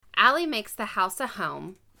Allie makes the house a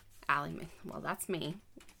home. Well, that's me.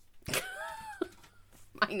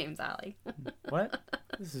 My name's Allie. What?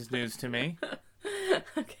 This is news to me.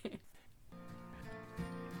 Okay.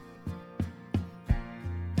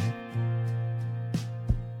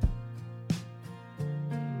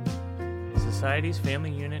 Society's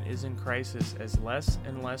family unit is in crisis as less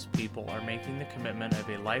and less people are making the commitment of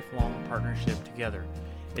a lifelong partnership together.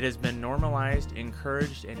 It has been normalized,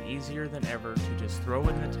 encouraged, and easier than ever to just throw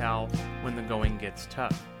in the towel when the going gets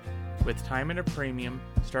tough. With time at a premium,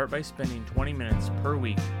 start by spending 20 minutes per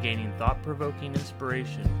week gaining thought-provoking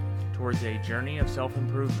inspiration towards a journey of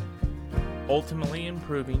self-improvement, ultimately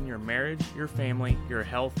improving your marriage, your family, your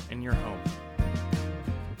health, and your home.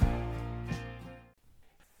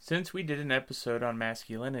 Since we did an episode on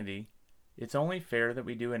masculinity, it's only fair that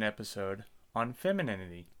we do an episode on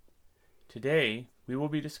femininity. Today, we will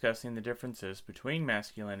be discussing the differences between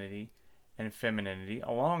masculinity and femininity,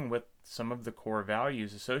 along with some of the core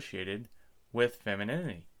values associated with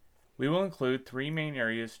femininity. We will include three main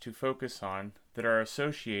areas to focus on that are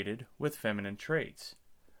associated with feminine traits.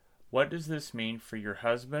 What does this mean for your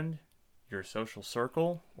husband, your social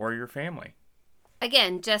circle, or your family?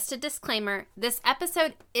 Again, just a disclaimer, this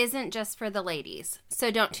episode isn't just for the ladies, so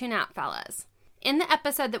don't tune out, fellas. In the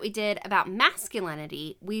episode that we did about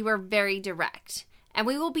masculinity, we were very direct, and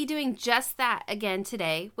we will be doing just that again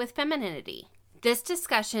today with femininity. This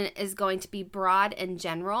discussion is going to be broad and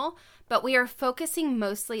general, but we are focusing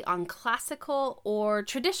mostly on classical or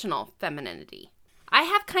traditional femininity. I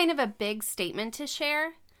have kind of a big statement to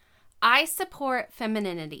share. I support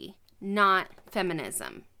femininity, not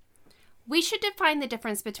feminism. We should define the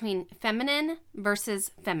difference between feminine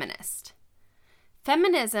versus feminist.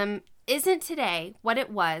 Feminism isn't today what it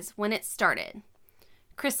was when it started.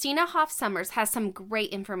 Christina Hoff Sommers has some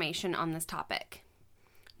great information on this topic.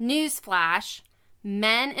 Newsflash,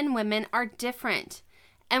 men and women are different,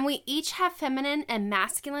 and we each have feminine and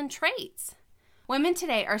masculine traits. Women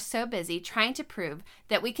today are so busy trying to prove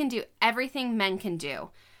that we can do everything men can do,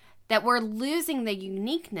 that we're losing the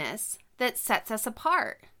uniqueness that sets us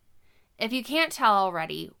apart. If you can't tell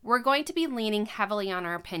already, we're going to be leaning heavily on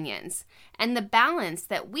our opinions and the balance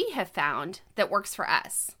that we have found that works for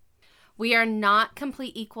us. We are not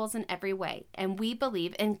complete equals in every way, and we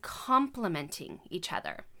believe in complementing each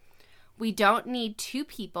other. We don't need two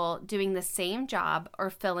people doing the same job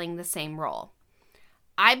or filling the same role.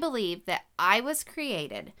 I believe that I was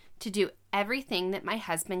created to do everything that my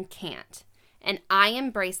husband can't, and I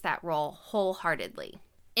embrace that role wholeheartedly.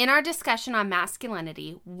 In our discussion on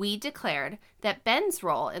masculinity, we declared that Ben's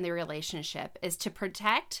role in the relationship is to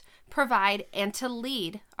protect, provide, and to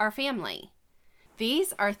lead our family.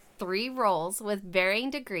 These are three roles with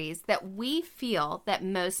varying degrees that we feel that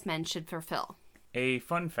most men should fulfill. A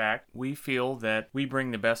fun fact, we feel that we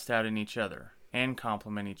bring the best out in each other and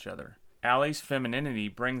complement each other. Allie's femininity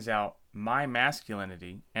brings out my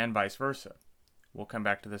masculinity and vice versa. We'll come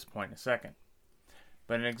back to this point in a second.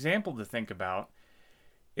 But an example to think about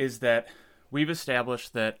is that we've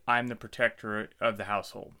established that I'm the protector of the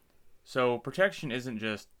household. So protection isn't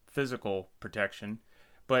just physical protection,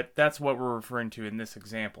 but that's what we're referring to in this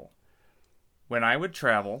example. When I would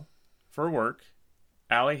travel for work,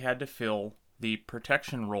 Allie had to fill the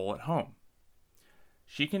protection role at home.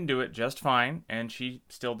 She can do it just fine, and she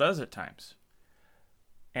still does at times.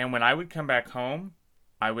 And when I would come back home,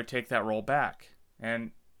 I would take that role back.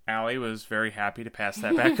 And Allie was very happy to pass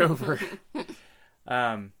that back over.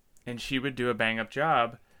 And she would do a bang-up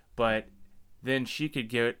job, but then she could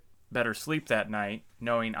get better sleep that night,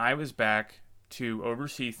 knowing I was back to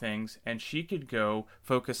oversee things, and she could go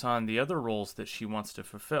focus on the other roles that she wants to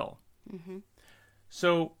fulfill. Mm-hmm.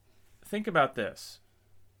 So, think about this.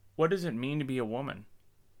 What does it mean to be a woman?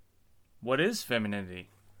 What is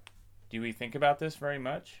femininity? Do we think about this very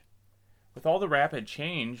much? With all the rapid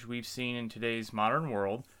change we've seen in today's modern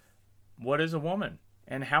world, what is a woman?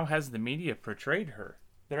 And how has the media portrayed her?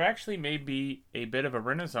 There actually may be a bit of a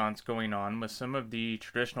renaissance going on with some of the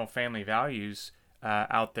traditional family values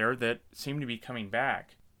out there that seem to be coming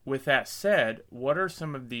back. With that said, what are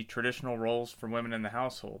some of the traditional roles for women in the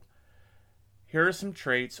household? Here are some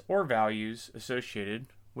traits or values associated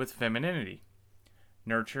with femininity: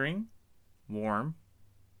 nurturing, warm,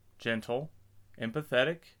 gentle,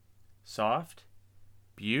 empathetic, soft,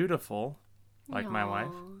 beautiful, like my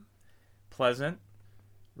wife, pleasant,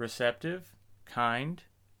 receptive, kind,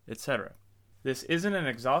 etc. This isn't an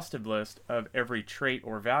exhaustive list of every trait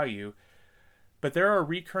or value, but there are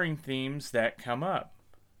recurring themes that come up.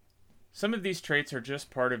 Some of these traits are just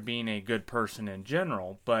part of being a good person in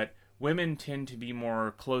general, but women tend to be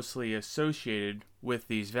more closely associated with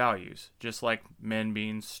these values, just like men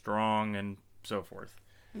being strong and so forth.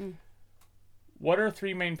 What are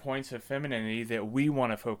 3 main points of femininity that we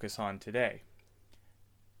want to focus on today?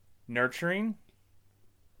 Nurturing,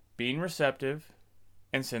 being receptive,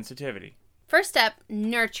 and sensitivity. First up,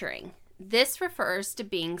 nurturing. This refers to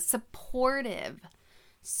being supportive.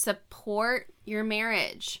 Support your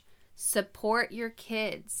marriage, support your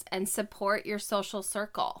kids, and support your social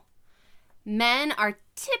circle. Men are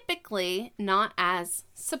typically not as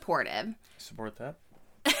supportive. Support that.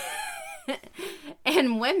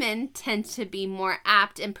 And women tend to be more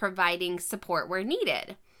apt in providing support where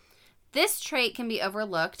needed. This trait can be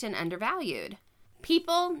overlooked and undervalued.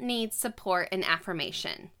 People need support and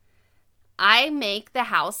affirmation. I make the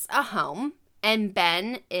house a home, and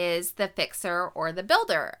Ben is the fixer or the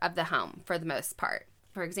builder of the home for the most part.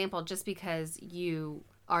 For example, just because you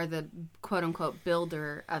are the quote-unquote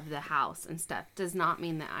builder of the house and stuff does not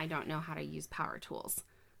mean that I don't know how to use power tools.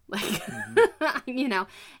 Like, you know,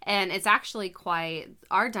 and it's actually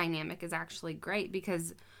our dynamic is actually great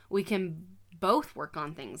because we can both work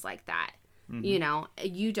on things like that. You know,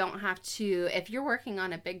 you don't have to, if you're working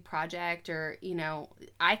on a big project or, you know,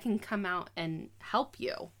 I can come out and help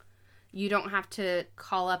you. You don't have to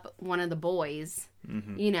call up one of the boys,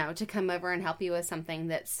 you know, to come over and help you with something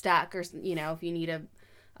that's stuck or, you know, if you need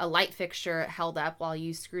a light fixture held up while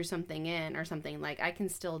you screw something in or something, like I can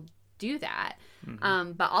still do that.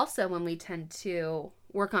 But also when we tend to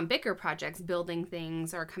work on bigger projects, building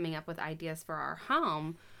things or coming up with ideas for our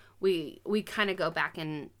home, we kind of go back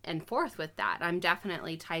and forth with that. I'm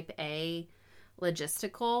definitely type A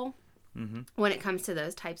logistical when it comes to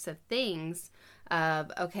those types of things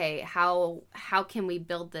of, okay, how can we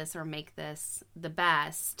build this or make this the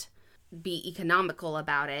best, be economical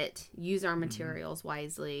about it, use our materials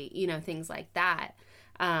wisely, you know, things like that.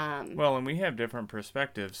 Well, and we have different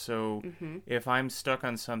perspectives. So if I'm stuck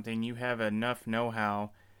on something, you have enough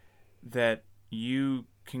know-how that you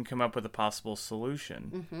can come up with a possible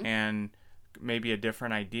solution and maybe a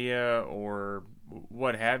different idea or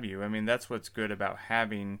what have you. I mean, that's what's good about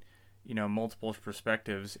having, you know, multiple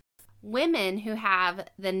perspectives. Women who have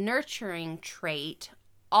the nurturing trait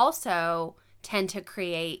also tend to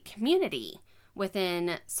create community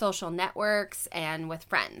within social networks and with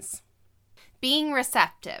friends. Being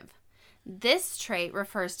receptive. This trait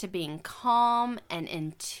refers to being calm and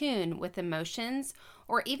in tune with emotions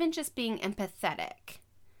or even just being empathetic.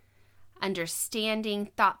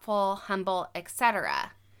 Understanding, thoughtful, humble,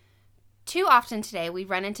 etc. Too often today, we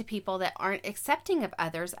run into people that aren't accepting of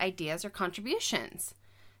others' ideas or contributions.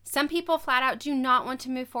 Some people flat out do not want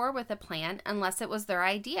to move forward with a plan unless it was their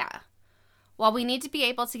idea. While we need to be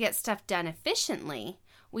able to get stuff done efficiently,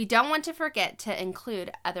 we don't want to forget to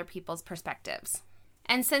include other people's perspectives.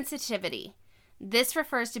 And sensitivity. This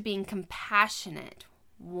refers to being compassionate,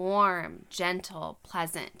 warm, gentle,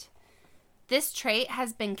 pleasant. This trait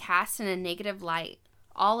has been cast in a negative light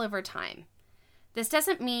all over time. This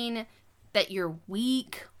doesn't mean that you're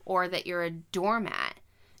weak or that you're a doormat.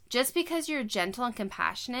 Just because you're gentle and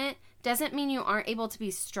compassionate doesn't mean you aren't able to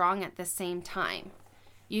be strong at the same time.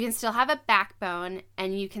 You can still have a backbone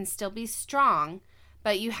and you can still be strong,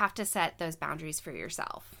 but you have to set those boundaries for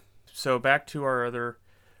yourself. So back to our other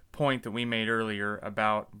point that we made earlier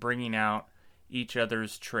about bringing out each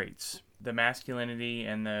other's traits. The masculinity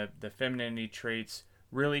and the femininity traits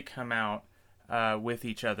really come out with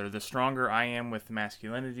each other. The stronger I am with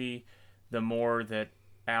masculinity, the more that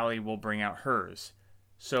Allie will bring out hers.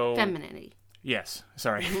 So Femininity. Yes,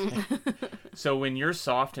 sorry. So when you're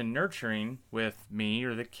soft and nurturing with me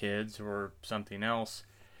or the kids or something else,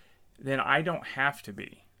 then I don't have to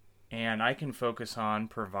be. And I can focus on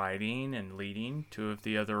providing and leading, 2 of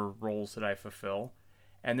the other roles that I fulfill.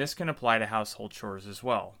 And this can apply to household chores as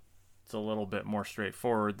well. It's a little bit more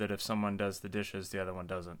straightforward that if someone does the dishes, the other one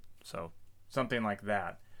doesn't. So something like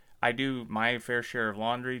that. I do my fair share of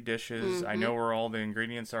laundry, dishes. I know where all the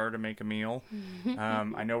ingredients are to make a meal.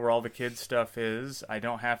 I know where all the kids' stuff is. I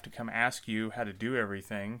don't have to come ask you how to do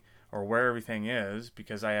everything or where everything is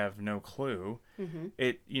because I have no clue.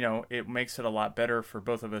 It makes it a lot better for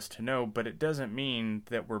both of us to know, but it doesn't mean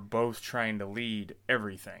that we're both trying to lead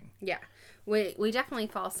everything. Yeah. We definitely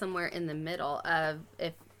fall somewhere in the middle of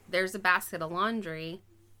if there's a basket of laundry,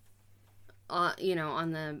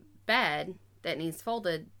 on the bed that needs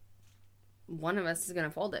folded, one of us is going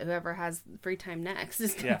to fold it. Whoever has free time next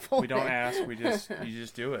is going to fold it. We don't ask. You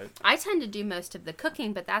just do it. I tend to do most of the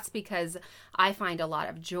cooking, but that's because I find a lot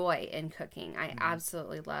of joy in cooking. I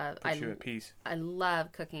absolutely love. Puts you at peace. I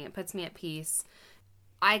love cooking. It puts me at peace.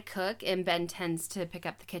 I cook and Ben tends to pick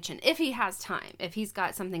up the kitchen if he has time. If he's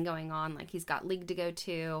got something going on, like he's got league to go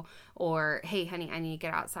to, or hey, honey, I need to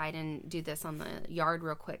get outside and do this on the yard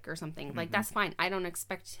real quick or something. Mm-hmm. Like, that's fine. I don't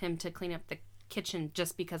expect him to clean up the kitchen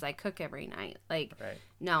just because I cook every night. Like, right.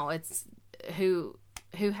 No, it's who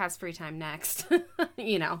has free time next,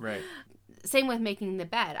 you know? Right. Same with making the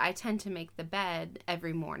bed. I tend to make the bed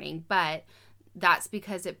every morning, but that's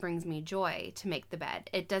because it brings me joy to make the bed.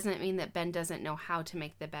 It doesn't mean that Ben doesn't know how to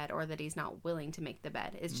make the bed or that he's not willing to make the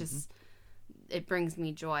bed. It's just, it brings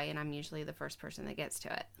me joy, and I'm usually the first person that gets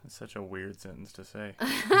to it. That's such a weird sentence to say.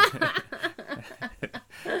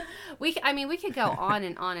 We could go on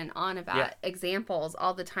and on and on about examples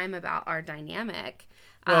all the time about our dynamic.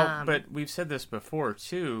 Well, but we've said this before,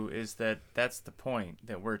 too, is that's the point,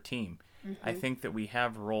 that we're a team. Mm-hmm. I think that we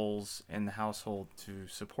have roles in the household to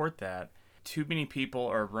support that. Too many people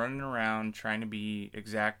are running around trying to be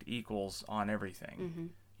exact equals on everything. Mm-hmm.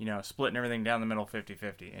 You know, splitting everything down the middle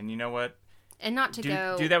 50-50. And you know what? And not to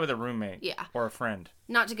do that with a roommate or a friend.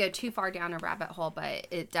 Not to go too far down a rabbit hole, but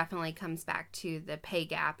it definitely comes back to the pay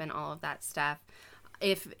gap and all of that stuff.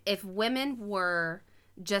 If women were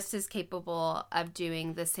just as capable of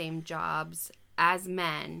doing the same jobs as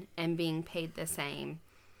men and being paid the same,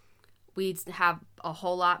 we'd have a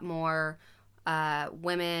whole lot more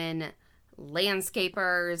women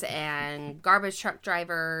landscapers and garbage truck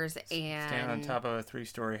drivers and stand on top of a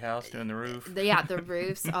 3-story house doing the roof. The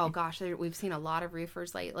roofs. Oh gosh, we've seen a lot of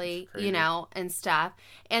roofers lately, you know, and stuff.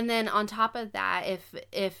 And then on top of that,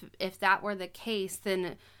 if that were the case,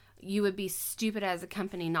 then you would be stupid as a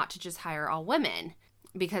company not to just hire all women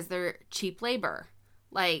because they're cheap labor.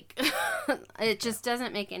 Like, it just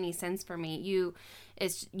doesn't make any sense for me. You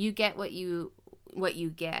get what you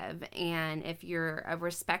give, and if you're a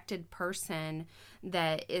respected person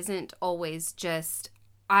that isn't always just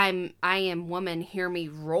I am woman, hear me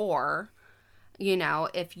roar, you know,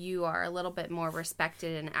 if you are a little bit more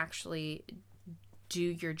respected and actually do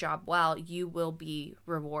your job well, you will be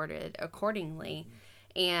rewarded accordingly.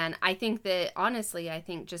 And I think that, honestly,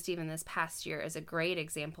 just even this past year is a great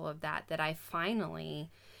example of that I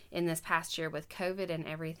finally, in this past year with COVID and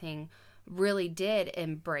everything, really did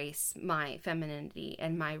embrace my femininity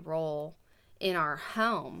and my role in our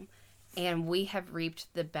home. And we have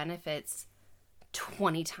reaped the benefits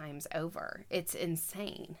 20 times over. It's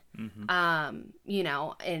insane. Mm-hmm. You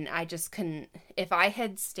know, and I just couldn't, if I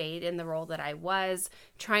had stayed in the role that I was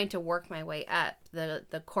trying to work my way up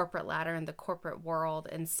the corporate ladder and the corporate world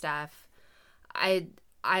and stuff, I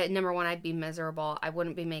number one, I'd be miserable. I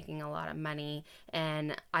wouldn't be making a lot of money,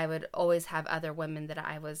 and I would always have other women that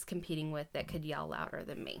I was competing with that could yell louder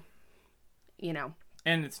than me, you know.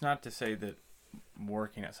 And it's not to say that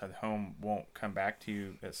working outside the home won't come back to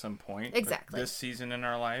you at some point. Exactly. This season in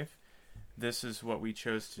our life, this is what we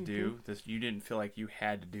chose to do. This, you didn't feel like you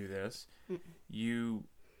had to do this. You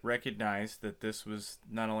recognized that this was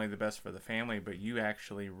not only the best for the family, but you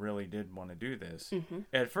actually really did want to do this.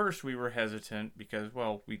 At first, we were hesitant because,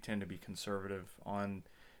 well, we tend to be conservative on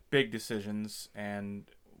big decisions, and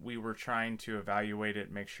we were trying to evaluate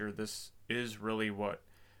it, make sure this is really what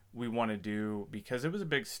we want to do, because it was a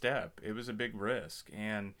big step. It was a big risk.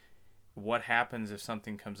 And what happens if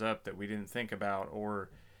something comes up that we didn't think about, or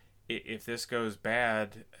if this goes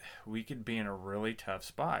bad, we could be in a really tough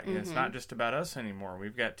spot. And it's not just about us anymore.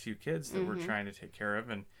 We've got 2 kids that we're trying to take care of.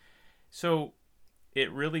 And so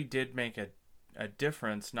it really did make a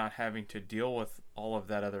difference not having to deal with all of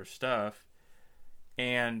that other stuff.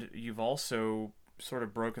 And you've also sort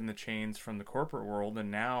of broken the chains from the corporate world,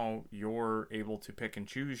 and now you're able to pick and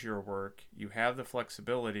choose your work. You have the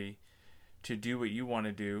flexibility to do what you want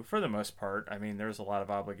to do for the most part. I mean, there's a lot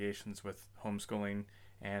of obligations with homeschooling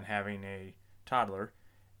and having a toddler,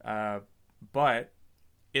 but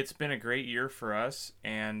it's been a great year for us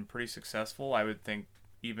and pretty successful. I would think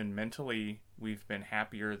even mentally we've been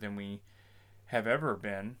happier than we have ever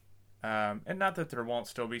been, and not that there won't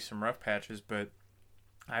still be some rough patches, but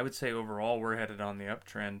I would say overall we're headed on the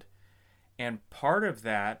uptrend. And part of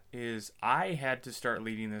that is I had to start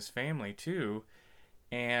leading this family too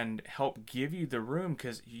and help give you the room,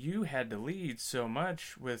 because you had to lead so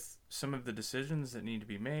much with some of the decisions that need to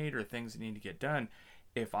be made or things that need to get done.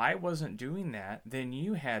 If I wasn't doing that, then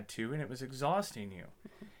you had to, and it was exhausting you.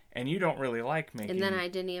 And you don't really like making... And then I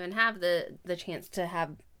didn't even have the chance to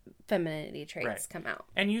have femininity traits come out.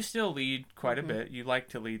 And you still lead quite a bit. You like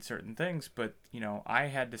to lead certain things, but, you know, I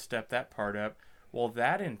had to step that part up. Well,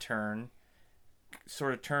 that in turn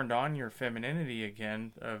sort of turned on your femininity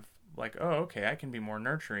again of like, oh, okay, I can be more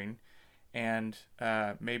nurturing and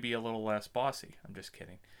maybe a little less bossy. I'm just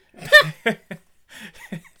kidding.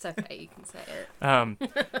 It's okay, you can say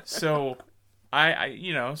it. So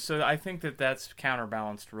I think that that's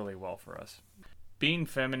counterbalanced really well for us. Being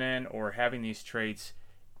feminine or having these traits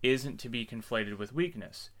isn't to be conflated with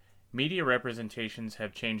weakness. Media representations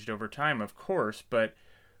have changed over time, of course, but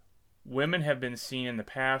women have been seen in the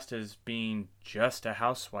past as being just a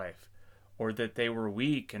housewife, or that they were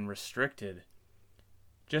weak and restricted.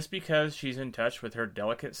 Just because she's in touch with her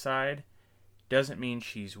delicate side doesn't mean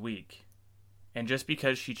she's weak. And just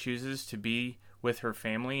because she chooses to be with her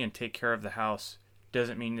family and take care of the house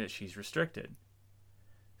doesn't mean that she's restricted.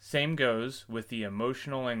 Same goes with the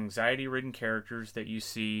emotional, anxiety-ridden characters that you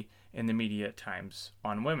see in the media at times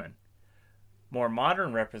on women. More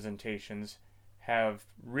modern representations have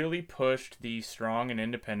really pushed the strong and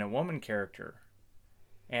independent woman character.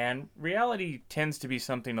 And reality tends to be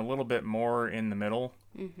something a little bit more in the middle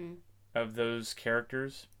of those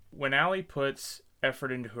characters. When Allie puts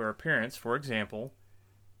effort into her appearance, for example,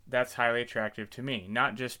 that's highly attractive to me.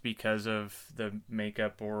 Not just because of the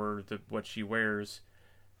makeup or what she wears,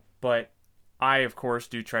 but I, of course,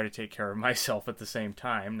 do try to take care of myself at the same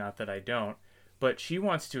time. Not that I don't. But she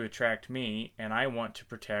wants to attract me, and I want to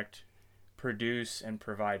protect, produce, and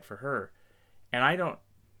provide for her. And I don't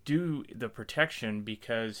do the protection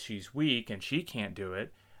because she's weak and she can't do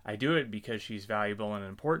it. I do it because she's valuable and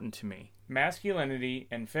important to me. Masculinity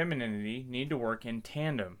and femininity need to work in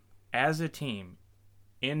tandem, as a team,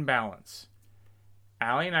 in balance.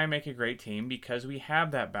 Allie and I make a great team because we have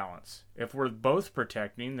that balance. If we're both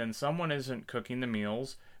protecting, then someone isn't cooking the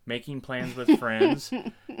meals, making plans with friends,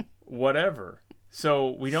 whatever. So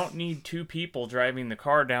we don't need two people driving the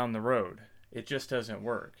car down the road. It just doesn't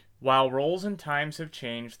work. While roles and times have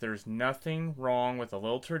changed, there's nothing wrong with a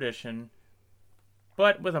little tradition,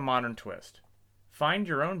 but with a modern twist. Find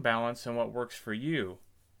your own balance and what works for you.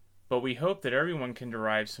 But we hope that everyone can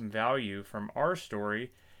derive some value from our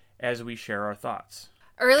story as we share our thoughts.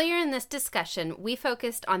 Earlier in this discussion, we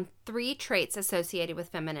focused on 3 traits associated with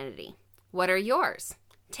femininity. What are yours?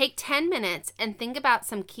 Take 10 minutes and think about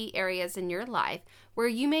some key areas in your life where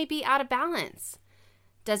you may be out of balance.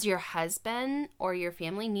 Does your husband or your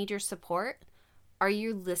family need your support? Are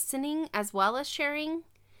you listening as well as sharing?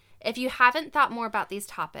 If you haven't thought more about these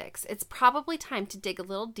topics, it's probably time to dig a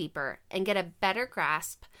little deeper and get a better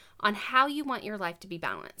grasp on how you want your life to be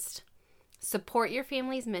balanced. Support your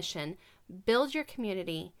family's mission, build your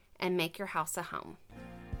community, and make your house a home.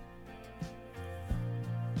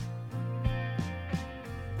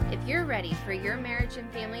 If you're ready for your marriage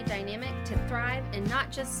and family dynamic to thrive and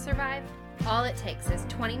not just survive, all it takes is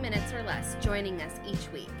 20 minutes or less joining us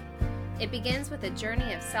each week. It begins with a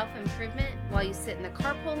journey of self-improvement while you sit in the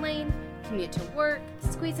carpool lane, commute to work,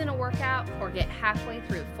 squeeze in a workout, or get halfway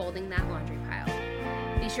through folding that laundry pile.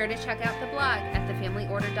 Be sure to check out the blog at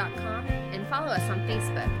thefamilyorder.com and follow us on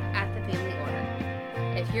Facebook at The Family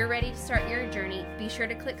Order. If you're ready to start your journey, be sure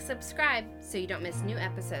to click subscribe so you don't miss new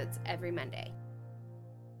episodes every Monday.